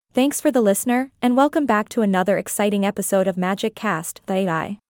Thanks for the listener, and welcome back to another exciting episode of Magic Cast, the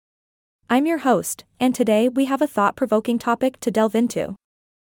AI. I'm your host, and today we have a thought-provoking topic to delve into.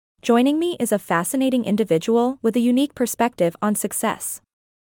 Joining me is a fascinating individual with a unique perspective on success.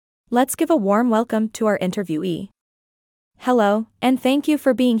 Let's give a warm welcome to our interviewee. Hello, and thank you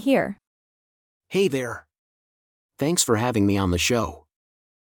for being here. Hey there. Thanks for having me on the show.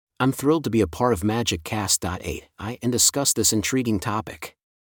 I'm thrilled to be a part of MagicCast.ai and discuss this intriguing topic.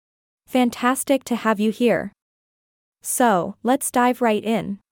 Fantastic to have you here. So, let's dive right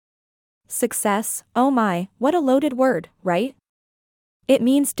in. Success, oh my, what a loaded word, right? It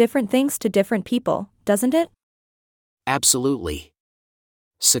means different things to different people, doesn't it? Absolutely.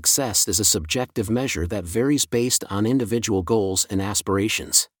 Success is a subjective measure that varies based on individual goals and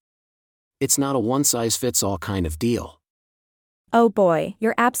aspirations. It's not a one-size-fits-all kind of deal. Oh boy,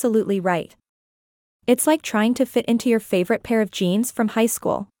 you're absolutely right. It's like trying to fit into your favorite pair of jeans from high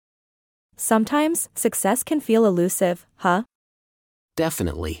school. Sometimes, success can feel elusive, huh?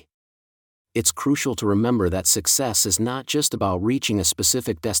 Definitely. It's crucial to remember that success is not just about reaching a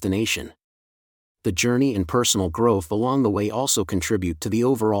specific destination. The journey and personal growth along the way also contribute to the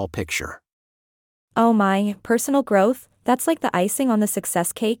overall picture. Oh my, personal growth, that's like the icing on the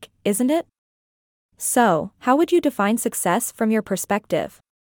success cake, isn't it? So, how would you define success from your perspective?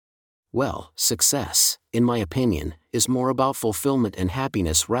 Well, success, in my opinion, is more about fulfillment and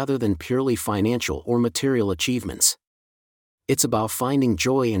happiness rather than purely financial or material achievements. It's about finding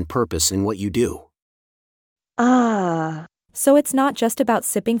joy and purpose in what you do. So it's not just about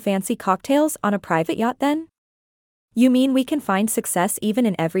sipping fancy cocktails on a private yacht then? You mean we can find success even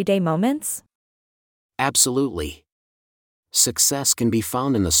in everyday moments? Absolutely. Success can be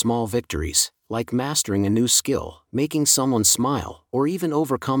found in the small victories, like mastering a new skill, making someone smile, or even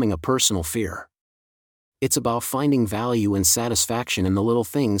overcoming a personal fear. It's about finding value and satisfaction in the little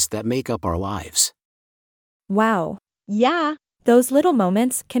things that make up our lives. Wow. Yeah. Those little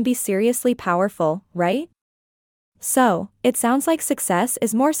moments can be seriously powerful, right? So, it sounds like success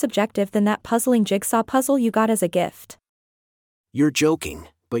is more subjective than that puzzling jigsaw puzzle you got as a gift. You're joking,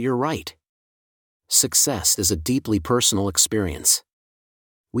 but you're right. Success is a deeply personal experience.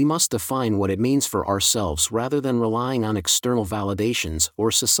 We must define what it means for ourselves rather than relying on external validations or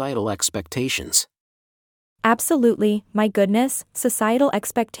societal expectations. Absolutely, my goodness, societal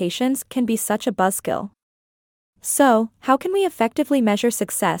expectations can be such a buzzkill. So, how can we effectively measure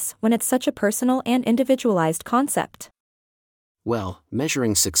success when it's such a personal and individualized concept? Well,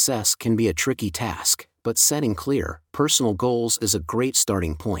 measuring success can be a tricky task, but setting clear, personal goals is a great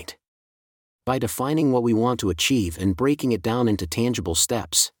starting point. By defining what we want to achieve and breaking it down into tangible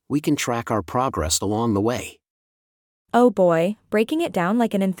steps, we can track our progress along the way. Oh boy, breaking it down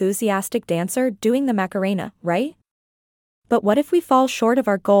like an enthusiastic dancer doing the Macarena, right? But what if we fall short of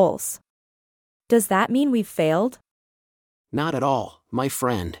our goals? Does that mean we've failed? Not at all, my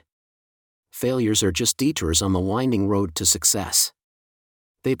friend. Failures are just detours on the winding road to success.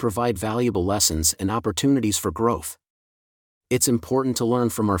 They provide valuable lessons and opportunities for growth. It's important to learn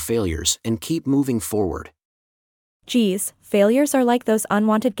from our failures and keep moving forward. Geez, failures are like those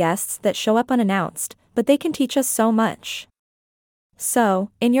unwanted guests that show up unannounced, but they can teach us so much.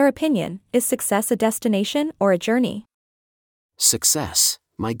 So, in your opinion, is success a destination or a journey? Success,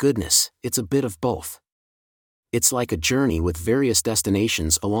 my goodness, it's a bit of both. It's like a journey with various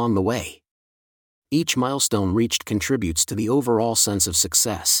destinations along the way. Each milestone reached contributes to the overall sense of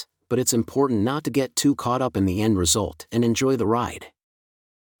success, but it's important not to get too caught up in the end result and enjoy the ride.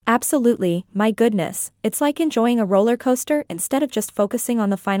 Absolutely, my goodness, it's like enjoying a roller coaster instead of just focusing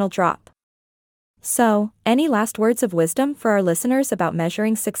on the final drop. So, any last words of wisdom for our listeners about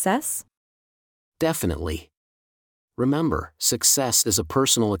measuring success? Definitely. Remember, success is a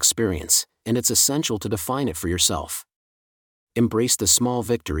personal experience, and it's essential to define it for yourself. Embrace the small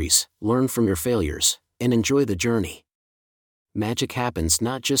victories, learn from your failures, and enjoy the journey. Magic happens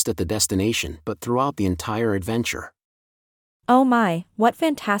not just at the destination but throughout the entire adventure. Oh my, what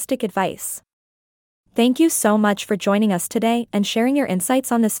fantastic advice. Thank you so much for joining us today and sharing your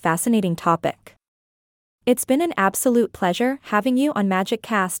insights on this fascinating topic. It's been an absolute pleasure having you on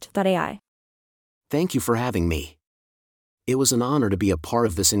MagicCast.ai. Thank you for having me. It was an honor to be a part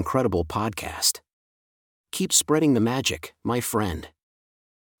of this incredible podcast. Keep spreading the magic, my friend.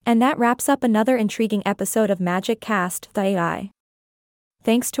 And that wraps up another intriguing episode of MagicCast.ai.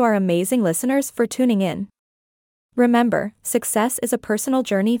 Thanks to our amazing listeners for tuning in. Remember, success is a personal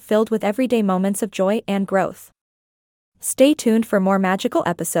journey filled with everyday moments of joy and growth. Stay tuned for more magical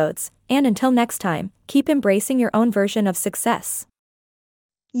episodes, and until next time, keep embracing your own version of success.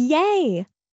 Yay!